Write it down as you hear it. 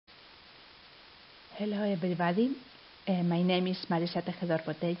Hello everybody, my name is Marisa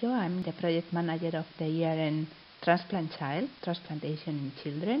Tejedor. I'm the project manager of the ERN TransplantChild, Transplantation in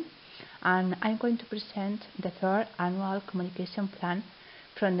Children, and I'm going to present the third annual communication plan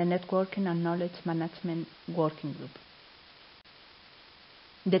from the Networking and Knowledge Management Working Group.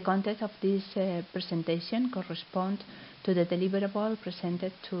 The content of this presentation corresponds to the deliverable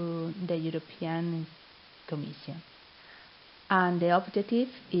presented to the European Commission. And the objective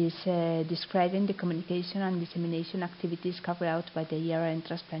is describing the communication and dissemination activities carried out by the ERN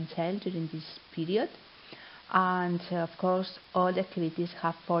TransplantChild during this period. And of course, all the activities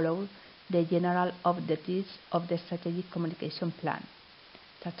have followed the general objectives of the strategic communication plan,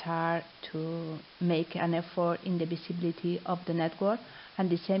 that are to make an effort in the visibility of the network and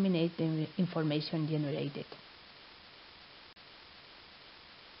disseminate the information generated.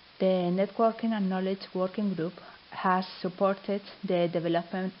 The Networking and Knowledge Working Group has supported the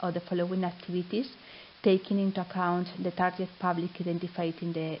development of the following activities, taking into account the target public identified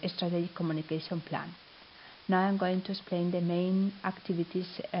in the strategic communication plan. Now I'm going to explain the main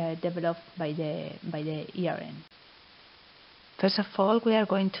activities developed by the ERN. First of all, we are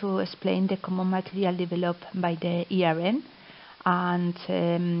going to explain the common material developed by the ERN,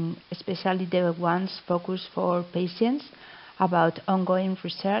 and especially the ones focused for patients, about ongoing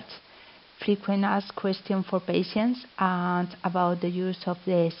research, frequent asked questions for patients, and about the use of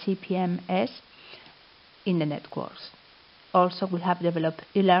the CPMS in the networks. Also, we have developed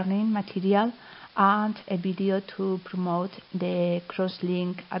e-learning material and a video to promote the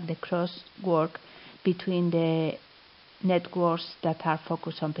cross-link and the cross-work between the networks that are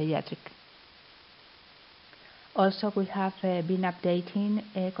focused on pediatric. Also, we have been updating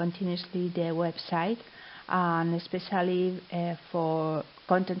continuously the website, and especially for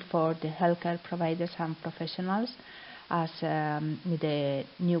content for the healthcare providers and professionals, as with the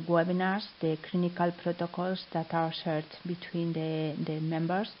new webinars, the clinical protocols that are shared between the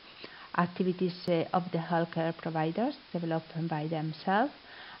members, activities of the healthcare providers developed by themselves,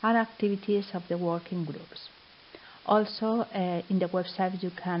 and activities of the working groups. Also, in the website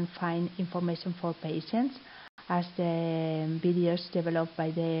you can find information for patients, as the videos developed by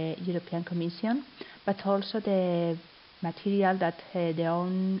the European Commission, but also the material that the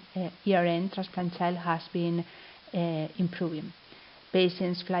own ERN TransplantChild has been improving.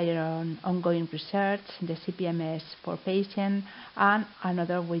 Patients flyer on ongoing research, the CPMS for patients, and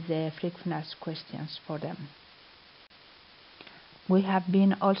another with the frequent asked questions for them. We have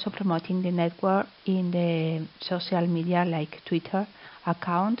been also promoting the network in the social media like Twitter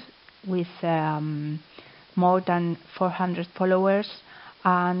account with more than 400 followers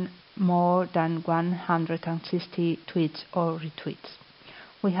and more than 160 tweets or retweets.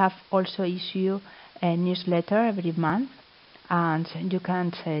 We have also issued a newsletter every month, and you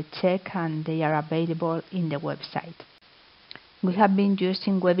can check, and they are available in the website. We have been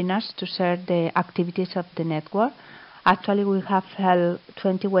using webinars to share the activities of the network. Actually, we have held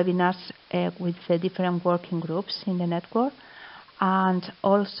 20 webinars with the different working groups in the network, and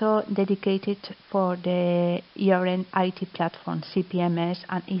also dedicated for the ERN IT platform, CPMS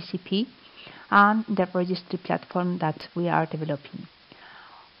and ECP, and the registry platform that we are developing.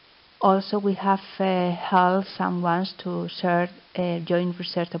 Also, we have held some ones to share joint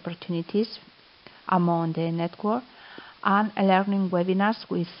research opportunities among the network, and learning webinars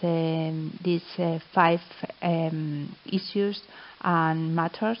with these 5 issues and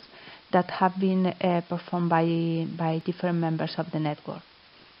matters that have been performed by different members of the network.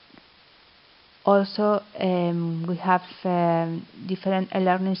 Also, we have different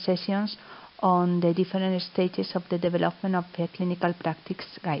learning sessions on the different stages of the development of the clinical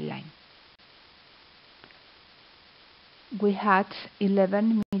practice guideline. We had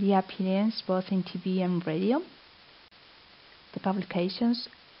 11 media appearances, both in TV and radio. The publications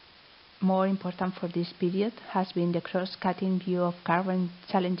more important for this period has been the cross-cutting view of current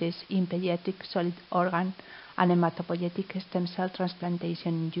challenges in pediatric solid organ and hematopoietic stem cell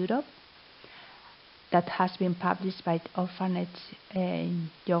transplantation in Europe, that has been published by Orphanet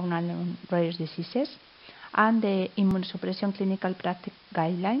Journal on Rare Diseases, and the immunosuppression clinical practice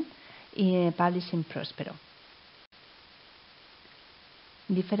guideline published in Prospero.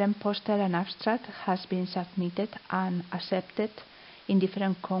 Different poster and abstract has been submitted and accepted in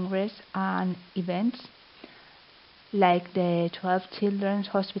different congress and events, like the 12th Children's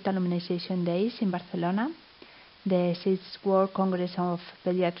Hospital Immunization Days in Barcelona, the 6th World Congress of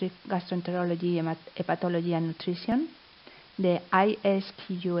Pediatric Gastroenterology, Hepatology and Nutrition, the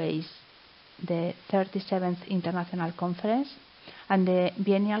ISQA's, the 37th International Conference, and the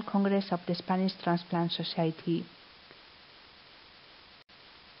Biennial Congress of the Spanish Transplant Society.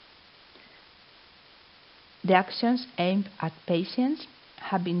 The actions aimed at patients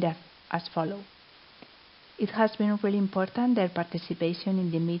have been as follows. It has been really important their participation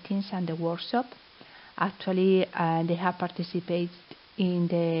in the meetings and the workshop. Actually, they have participated in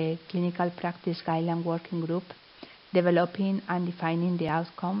the clinical practice guideline working group, developing and defining the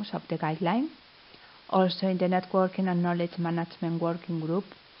outcomes of the guideline. Also in the networking and knowledge management working group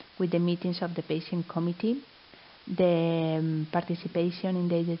with the meetings of the patient committee, the participation in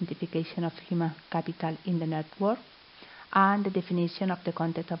the identification of human capital in the network, and the definition of the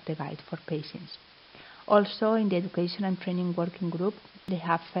content of the guide for patients. Also in the education and training working group, they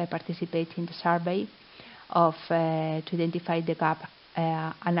have participated in the survey to identify the gap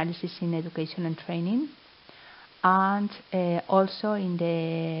analysis in education and training, and also in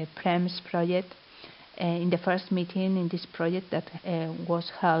the PREMS project, in the first meeting in this project that was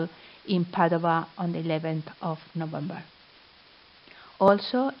held in Padova on the 11th of November.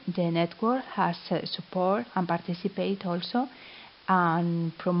 Also, the network has support and participate also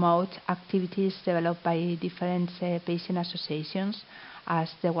and promote activities developed by different patient associations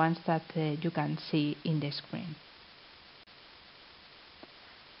as the ones that you can see in the screen.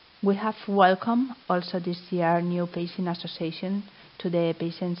 We have welcomed also this year new patient association to the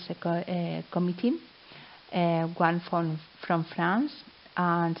patients committee, one from France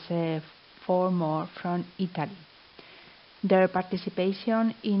and 4 more from Italy. Their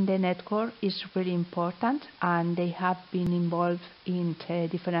participation in the network is really important, and they have been involved in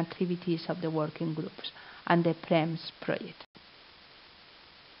different activities of the working groups and the PREMS project.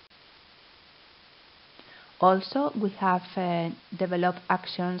 Also, we have developed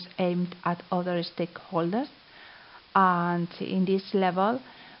actions aimed at other stakeholders, and in this level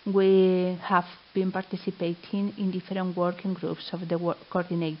we have been participating in different working groups of the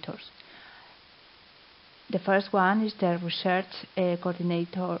coordinators. The first one is the research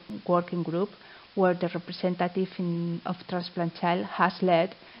coordinator working group, where the representative of TransplantChild has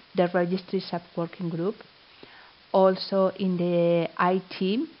led the registry sub-working group. Also in the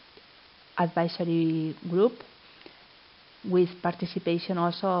IT advisory group, with participation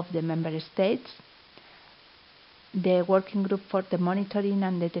also of the member states. The working group for the monitoring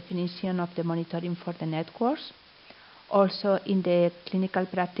and the definition of the monitoring for the networks. Also in the clinical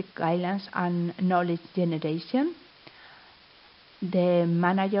practice guidelines and knowledge generation. The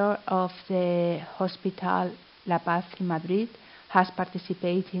manager of the hospital La Paz in Madrid has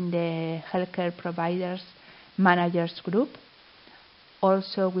participated in the healthcare providers managers group.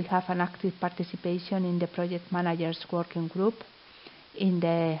 Also, we have an active participation in the project managers working group, in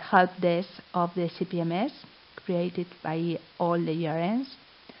the help desk of the CPMS created by all the ERNs,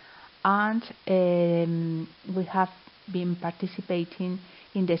 and we have been participating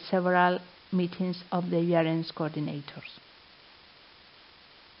in the several meetings of the ERNs coordinators.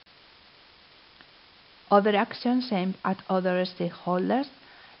 Other actions aimed at other stakeholders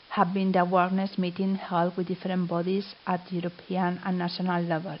have been the awareness meeting held with different bodies at European and national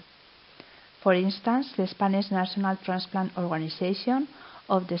level. For instance, the Spanish National Transplant Organization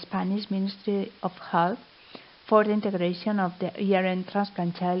of the Spanish Ministry of Health for the integration of the ERN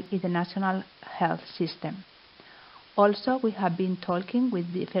TransplantChild in the national health system. Also, we have been talking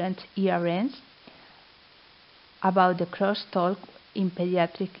with different ERNs about the crosstalk in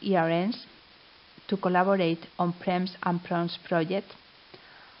pediatric ERNs to collaborate on PREMS and PROMS projects.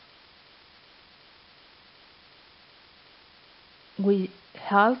 We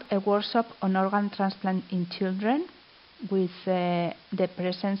held a workshop on organ transplant in children with the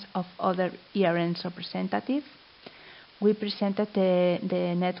presence of other ERNs representatives. We presented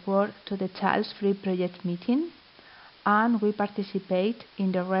the network to the Child's Free Project meeting, and we participate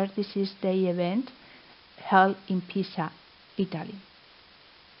in the Rare Disease Day event held in Pisa, Italy.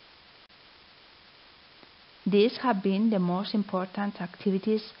 These have been the most important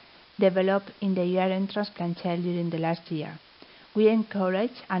activities developed in the ERN TransplantChild during the last year. We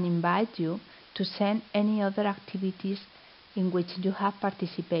encourage and invite you to send any other activities in which you have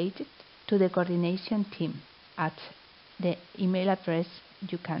participated to the coordination team at the email address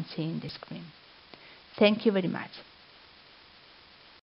you can see in the screen. Thank you very much.